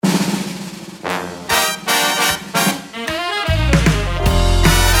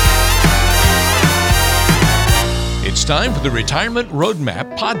time for the Retirement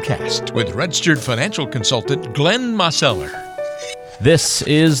Roadmap podcast with registered financial consultant Glenn Mosseller. This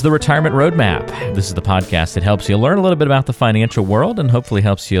is the Retirement Roadmap. This is the podcast that helps you learn a little bit about the financial world and hopefully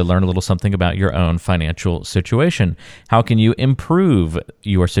helps you learn a little something about your own financial situation. How can you improve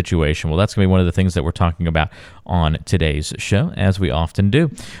your situation? Well, that's going to be one of the things that we're talking about on today's show, as we often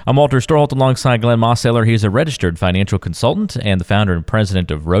do. I'm Walter Storholt alongside Glenn Mosseller. He's a registered financial consultant and the founder and president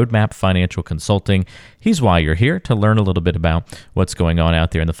of Roadmap Financial Consulting. He's why you're here, to learn a little bit about what's going on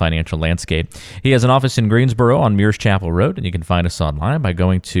out there in the financial landscape. He has an office in Greensboro on Mears Chapel Road, and you can find us online by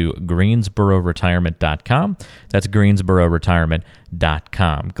going to greensbororetirement.com. That's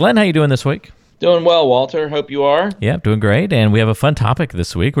greensbororetirement.com. Glenn, how you doing this week? Doing well, Walter. Hope you are. Yeah, doing great. And we have a fun topic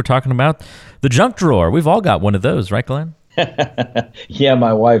this week. We're talking about the junk drawer. We've all got one of those, right, Glenn? Yeah,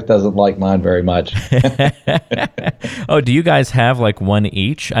 my wife doesn't like mine very much. Oh, do you guys have like one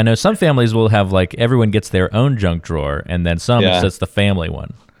each? I know some families will have like everyone gets their own junk drawer, and then some it's just the family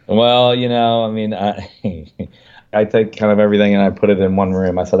one. Well, I take kind of everything and I put it in one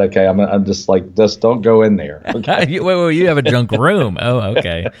room. I said, okay, I'm just don't go in there. Okay? Wait, you have a junk room. Oh,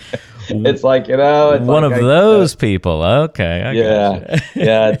 okay. It's like, one of those people. Okay. I gotcha.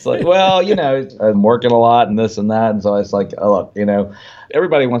 Yeah. It's like, well, I'm working a lot and this and that. And so it's like, oh, look,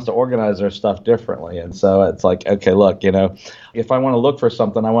 everybody wants to organize their stuff differently. And so it's like, okay, look, if I want to look for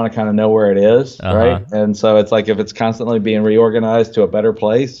something, I want to kind of know where it is. Right. And so it's like, if it's constantly being reorganized to a better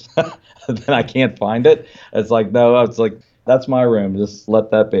place, then I can't find it. It's like, no, it's like, that's my room. Just let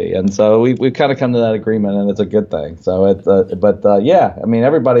that be. And so we've kind of come to that agreement, and it's a good thing. So it's,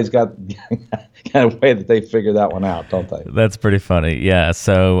 everybody's got kind of way that they figure that one out, don't they? That's pretty funny. Yeah.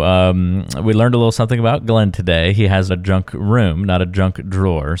 So we learned a little something about Glenn today. He has a junk room, not a junk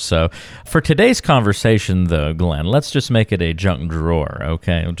drawer. So for today's conversation, though, Glenn, let's just make it a junk drawer.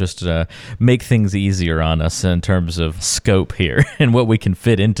 Okay, just make things easier on us in terms of scope here and what we can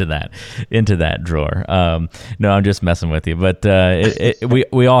fit into that drawer. No, I'm just messing with you. But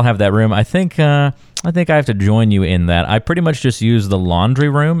we all have that room. I think I have to join you in that. I pretty much just use the laundry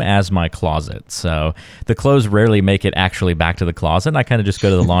room as my closet. So the clothes rarely make it actually back to the closet. And I kind of just go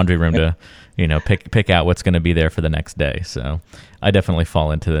to the laundry room to, pick out what's going to be there for the next day. So I definitely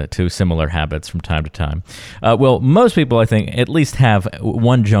fall into the two similar habits from time to time. Well, most people, I think, at least have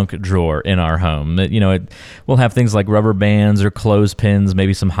one junk drawer in our home. We'll have things like rubber bands or clothespins,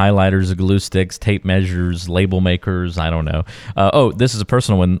 maybe some highlighters, glue sticks, tape measures, label makers. I don't know. This is a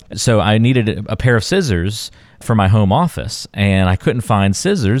personal one. So I needed a pair of scissors for my home office, and I couldn't find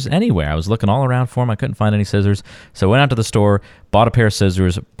scissors anywhere. I was looking all around for them. I couldn't find any scissors. So I went out to the store, bought a pair of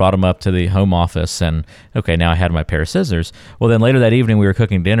scissors, brought them up to the home office, and okay, now I had my pair of scissors. Well, then later that evening we were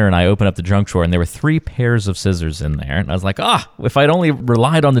cooking dinner, and I opened up the junk drawer, and there were 3 pairs of scissors in there. And I was like, if I'd only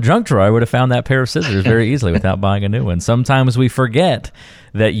relied on the junk drawer, I would have found that pair of scissors very easily without buying a new one. Sometimes we forget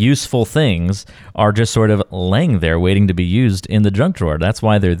that useful things are just sort of laying there waiting to be used in the junk drawer. That's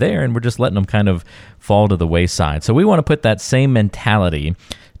why they're there, and we're just letting them kind of fall to the wayside. So we want to put that same mentality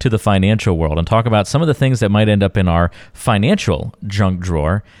to the financial world and talk about some of the things that might end up in our financial junk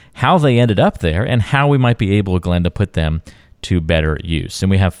drawer, how they ended up there, and how we might be able, Glenn, to put them to better use.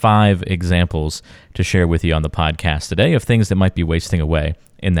 And we have 5 examples to share with you on the podcast today of things that might be wasting away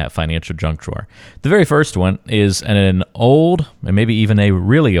in that financial junk drawer. The very first one is an old, and maybe even a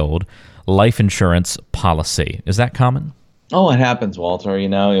really old, life insurance policy. Is that common? Oh, it happens, Walter.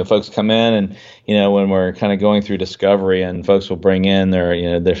 Folks come in and, when we're kind of going through discovery, and folks will bring in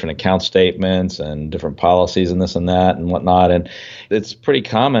their, different account statements and different policies and this and that and whatnot. And it's pretty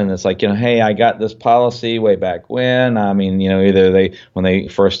common. It's like, hey, I got this policy way back when. Either when they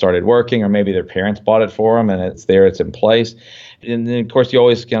first started working, or maybe their parents bought it for them and it's in place. And then, of course, you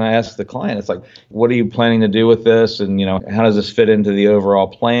always kind of ask the client, it's like, what are you planning to do with this? And, how does this fit into the overall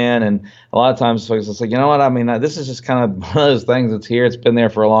plan? And a lot of times folks will say, this is just kind of one of those things that's here. It's been there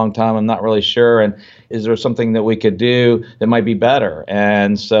for a long time. I'm not really sure. And is there something that we could do that might be better?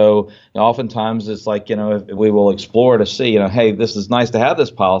 And so oftentimes it's like, if we will explore to see, hey, this is nice to have this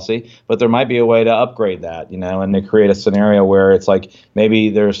policy, but there might be a way to upgrade that, and to create a scenario where it's like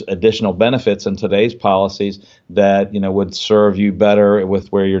maybe there's additional benefits in today's policies that, would serve you better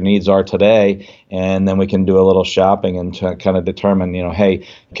with where your needs are today. And then we can do a little shopping and to kind of determine, hey,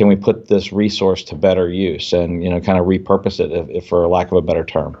 can we put this resource to better use and, kind of repurpose it if for lack of a better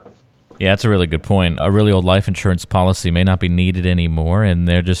term. Yeah, that's a really good point. A really old life insurance policy may not be needed anymore, and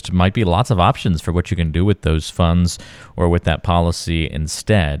there just might be lots of options for what you can do with those funds or with that policy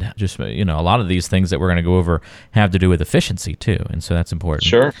instead. Just, a lot of these things that we're going to go over have to do with efficiency too, and so that's important.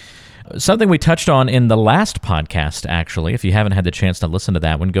 Sure. Something we touched on in the last podcast, actually, if you haven't had the chance to listen to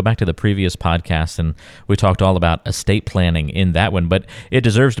that one, go back to the previous podcast, and we talked all about estate planning in that one, but it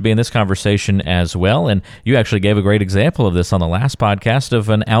deserves to be in this conversation as well, and you actually gave a great example of this on the last podcast of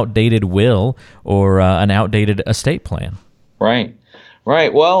an outdated will or an outdated estate plan. Right.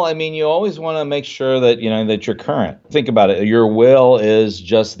 Right. Well, I mean, you always want to make sure that, that you're current. Think about it. Your will is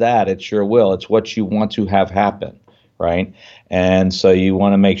just that. It's your will. It's what you want to have happen. Right. And so you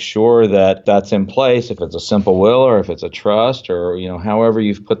want to make sure that that's in place, if it's a simple will or if it's a trust or, however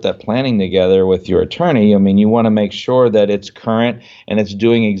you've put that planning together with your attorney. I mean, you want to make sure that it's current and it's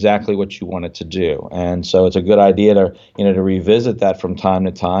doing exactly what you want it to do. And so it's a good idea to, to revisit that from time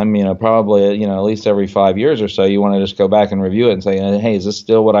to time, probably, at least every 5 years or so. You want to just go back and review it and say, hey, is this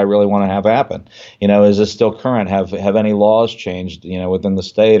still what I really want to have happen? Is this still current? Have any laws changed, within the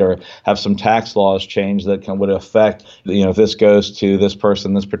state, or have some tax laws changed that would affect, if this goes to this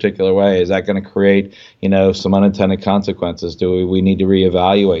person this particular way, is that going to create, some unintended consequences? Do we need to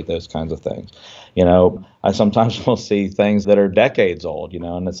reevaluate those kinds of things? I sometimes will see things that are decades old,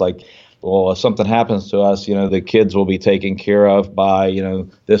 and it's like, well, if something happens to us, the kids will be taken care of by,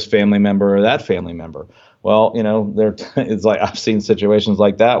 this family member or that family member. Well, it's like I've seen situations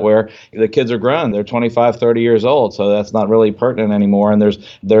like that where the kids are grown. They're 25, 30 years old. So that's not really pertinent anymore. And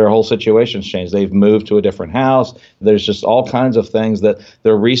their whole situation's changed. They've moved to a different house. There's just all kinds of things that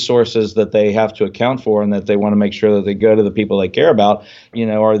there are resources that they have to account for, and that they want to make sure that they go to the people they care about,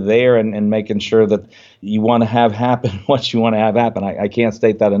 are there and making sure that you want to have happen what you want to have happen. I can't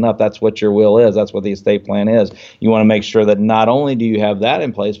state that enough. That's what your will is. That's what the estate plan is. You want to make sure that not only do you have that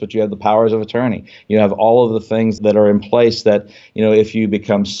in place, but you have the powers of attorney. You have all of the things that are in place that, if you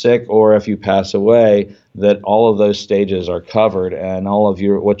become sick or if you pass away, that all of those stages are covered, and all of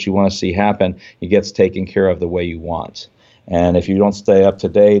what you want to see happen, it gets taken care of the way you want. And if you don't stay up to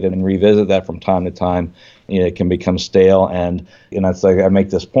date and revisit that from time to time, it can become stale. And it's like I make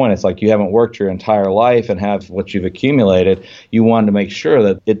this point. It's like you haven't worked your entire life and have what you've accumulated. You want to make sure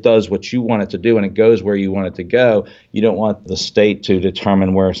that it does what you want it to do and it goes where you want it to go. You don't want the state to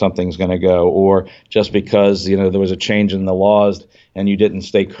determine where something's going to go, or just because there was a change in the laws and you didn't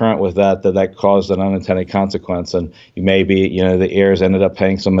stay current with that caused an unintended consequence, and you maybe the heirs ended up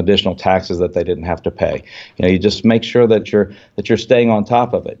paying some additional taxes that they didn't have to pay. You just make sure that you're staying on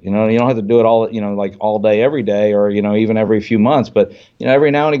top of it. You don't have to do it all like all day every day, or even every few months, but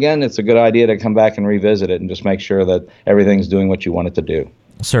every now and again it's a good idea to come back and revisit it and just make sure that everything's doing what you want it to do.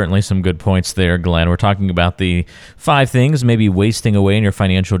 Certainly some good points there, Glenn. We're talking about the 5 things maybe wasting away in your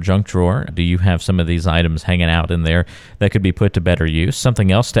financial junk drawer. Do you have some of these items hanging out in there that could be put to better use?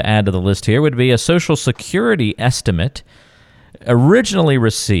 Something else to add to the list here would be a Social Security estimate originally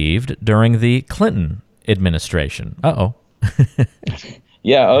received during the Clinton administration. Uh-oh.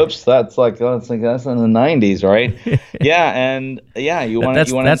 Yeah, oops, that's in the 90s, right? Yeah, and you want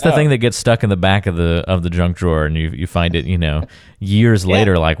to. That's the thing that gets stuck in the back of the junk drawer, and you find it, years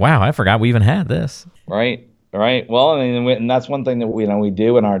later, like, wow, I forgot we even had this. Right. Well, and that's one thing that we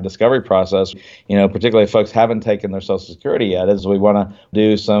do in our discovery process. Particularly if folks haven't taken their Social Security yet, is we want to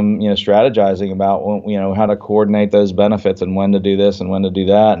do some strategizing about how to coordinate those benefits and when to do this and when to do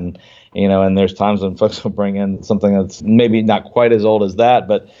that, and there's times when folks will bring in something that's maybe not quite as old as that,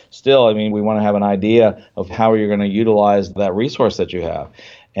 but still, we want to have an idea of how you're going to utilize that resource that you have.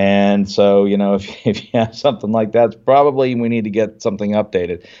 And so, if you have something like that, probably we need to get something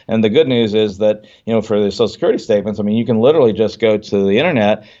updated. And the good news is that, for the Social Security statements, you can literally just go to the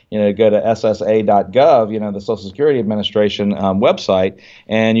internet, go to ssa.gov, the Social Security Administration website,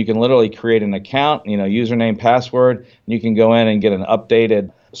 and you can literally create an account, username, password, and you can go in and get an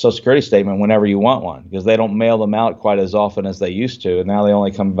updated Social Security statement whenever you want one, because they don't mail them out quite as often as they used to, and now they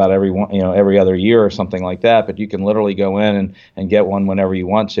only come about every other year or something like that. But you can literally go in and get one whenever you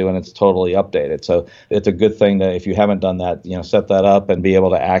want to, and it's totally updated. So it's a good thing that if you haven't done that, set that up and be able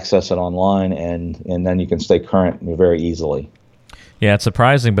to access it online, and then you can stay current very easily. Yeah, it's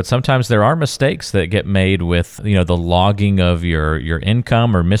surprising, but sometimes there are mistakes that get made with, the logging of your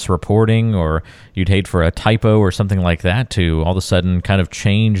income, or misreporting, or you'd hate for a typo or something like that to all of a sudden kind of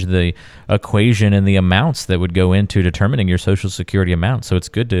change the equation and the amounts that would go into determining your Social Security amount. So it's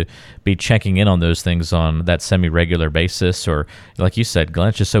good to be checking in on those things on that semi-regular basis, or like you said, Glenn,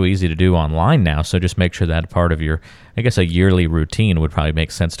 it's just so easy to do online now. So just make sure that part of your, I guess, a yearly routine would probably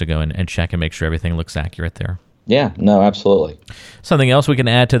make sense to go and check and make sure everything looks accurate there. Yeah, no, absolutely. Something else we can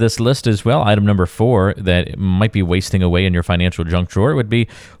add to this list as well, item number 4, that might be wasting away in your financial junk drawer would be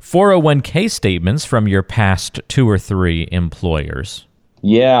 401k statements from your past 2 or 3 employers.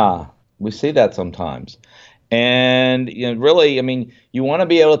 Yeah, we see that sometimes. And really, I mean, you want to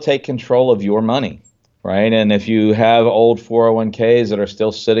be able to take control of your money, right? And if you have old 401ks that are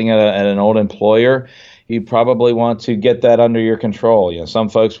still sitting at an old employer, you probably want to get that under your control. Some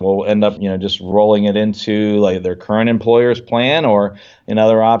folks will end up, just rolling it into like their current employer's plan, or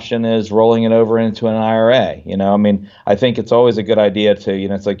another option is rolling it over into an IRA. I mean, I think it's always a good idea to,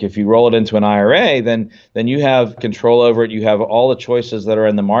 it's like if you roll it into an IRA, then you have control over it. You have all the choices that are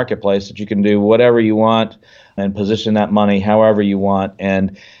in the marketplace that you can do whatever you want and position that money however you want.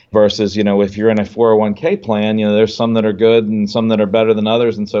 And versus, if you're in a 401k plan, there's some that are good and some that are better than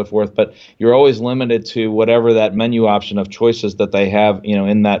others and so forth, but you're always limited to whatever that menu option of choices that they have,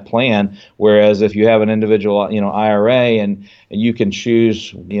 in that plan. Whereas if you have an individual, IRA, and you can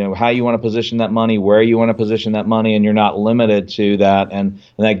choose, how you want to position that money, where you want to position that money, and you're not limited to that. And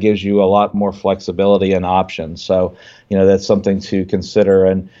that gives you a lot more flexibility and options. So, that's something to consider.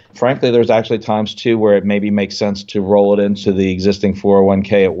 And frankly, there's actually times too where it maybe makes sense to roll it into the existing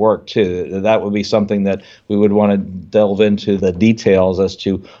 401k at work too. That would be something that we would want to delve into the details as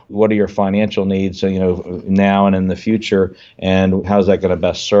to what are your financial needs, now and in the future, and how's that going to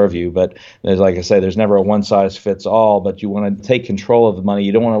best serve you. But like I say, there's never a one size fits all, but you want to take control of the money.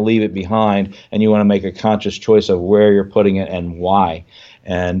 You don't want to leave it behind, and you want to make a conscious choice of where you're putting it and why.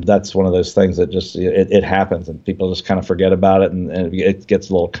 And that's one of those things that just, it happens, and people just kind of forget about it, and it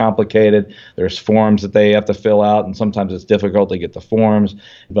gets a little complicated. There's forms that they have to fill out, and sometimes it's difficult to get the forms.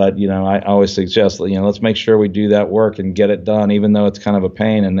 But, I always suggest, let's make sure we do that work and get it done, even though it's kind of a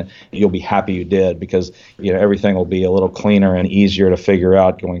pain, and you'll be happy you did, because, everything will be a little cleaner and easier to figure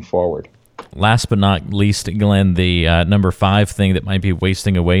out going forward. Last but not least, Glenn, the number 5 thing that might be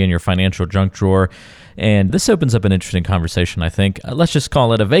wasting away in your financial junk drawer. And this opens up an interesting conversation, I think. Let's just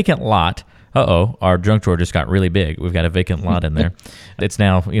call it a vacant lot. Our junk drawer just got really big. We've got a vacant lot in there. It's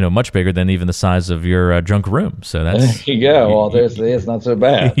now, much bigger than even the size of your junk room. So that's... There you go. Well, it's not so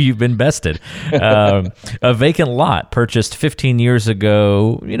bad. You've been bested. A vacant lot purchased 15 years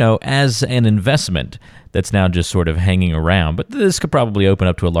ago, as an investment that's now just sort of hanging around. But this could probably open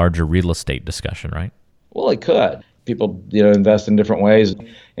up to a larger real estate discussion, right? Well, it could. People, invest in different ways,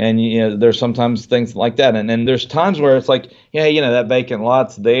 and there's sometimes things like that, and then there's times where it's like, that vacant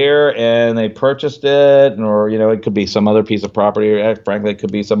lot's there, and they purchased it, or it could be some other piece of property, or frankly, it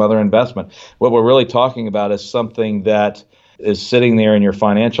could be some other investment. What we're really talking about is something that is sitting there in your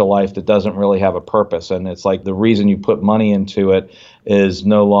financial life that doesn't really have a purpose, and it's like the reason you put money into it is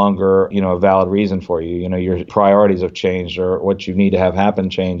no longer, a valid reason for you. Your priorities have changed, or what you need to have happen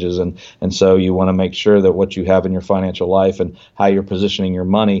changes. And so you want to make sure that what you have in your financial life and how you're positioning your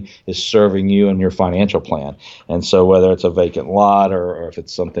money is serving you and your financial plan. And so whether it's a vacant lot, or if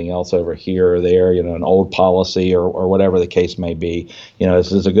it's something else over here or there, an old policy, or whatever the case may be,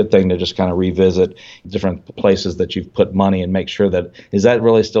 this is a good thing to just kind of revisit different places that you've put money and make sure that, is that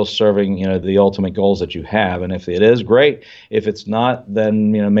really still serving, the ultimate goals that you have? And if it is, great. If it's not,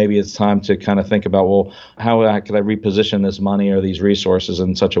 then maybe it's time to kind of think about, well, how could I reposition this money or these resources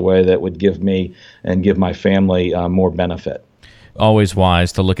in such a way that would give me and give my family more benefit. Always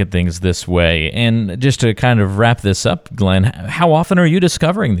wise to look at things this way. And just to kind of wrap this up, Glenn, how often are you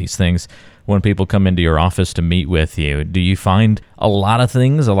discovering these things when people come into your office to meet with you? Do you find a lot of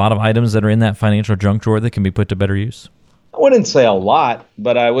things, a lot of items that are in that financial junk drawer that can be put to better use? I wouldn't say a lot,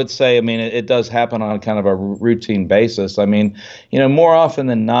 but I would say, it does happen on kind of a routine basis. More often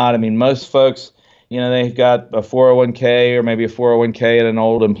than not, most folks, they've got a 401k or maybe a 401k at an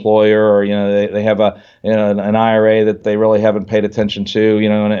old employer, or, they have an IRA that they really haven't paid attention to,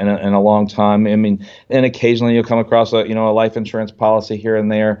 in a long time. And occasionally you'll come across a life insurance policy here and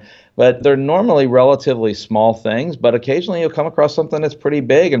there. But they're normally relatively small things, but occasionally you'll come across something that's pretty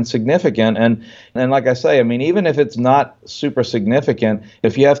big and significant. And like I say, even if it's not super significant,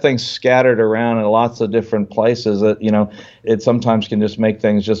 if you have things scattered around in lots of different places, that it sometimes can just make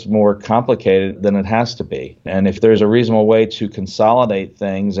things just more complicated than it has to be. And if there's a reasonable way to consolidate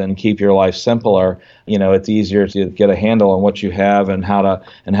things and keep your life simpler, it's easier to get a handle on what you have and how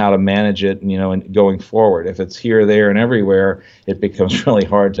to manage it, and going forward. If it's here, there, and everywhere, it becomes really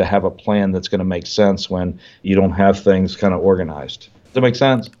hard to have a plan that's going to make sense when you don't have things kind of organized. Does that make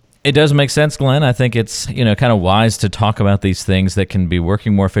sense? It does make sense, Glenn. I think it's, kind of wise to talk about these things that can be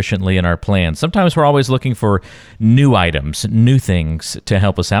working more efficiently in our plan. Sometimes we're always looking for new items, new things to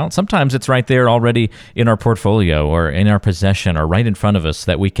help us out. Sometimes it's right there already in our portfolio or in our possession or right in front of us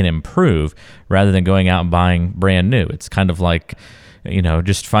that we can improve rather than going out and buying brand new. It's kind of like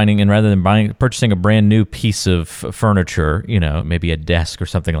just finding, and rather than purchasing a brand new piece of furniture, maybe a desk or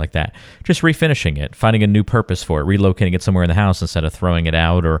something like that, just refinishing it, finding a new purpose for it, relocating it somewhere in the house instead of throwing it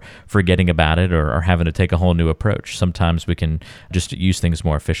out or forgetting about it or having to take a whole new approach. Sometimes we can just use things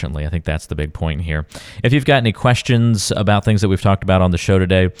more efficiently. I think that's the big point here. If you've got any questions about things that we've talked about on the show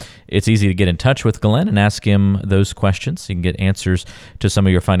today, it's easy to get in touch with Glenn and ask him those questions. You can get answers to some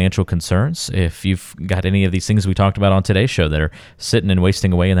of your financial concerns. If you've got any of these things we talked about on today's show that are sitting and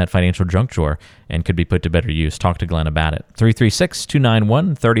wasting away in that financial junk drawer and could be put to better use, talk to Glenn about it.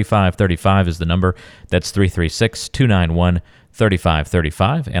 336-291-3535 is the number. That's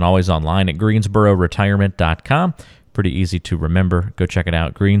 336-291-3535, and always online at greensbororetirement.com. Pretty easy to remember. Go check it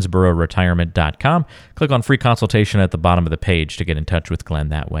out, greensbororetirement.com. Click on free consultation at the bottom of the page to get in touch with Glenn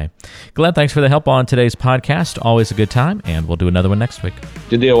that way. Glenn, thanks for the help on today's podcast. Always a good time, and we'll do another one next week.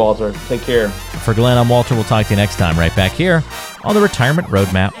 Good deal, Walter. Take care. For Glenn, I'm Walter. We'll talk to you next time right back here on the Retirement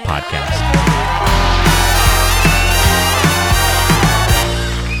Roadmap Podcast.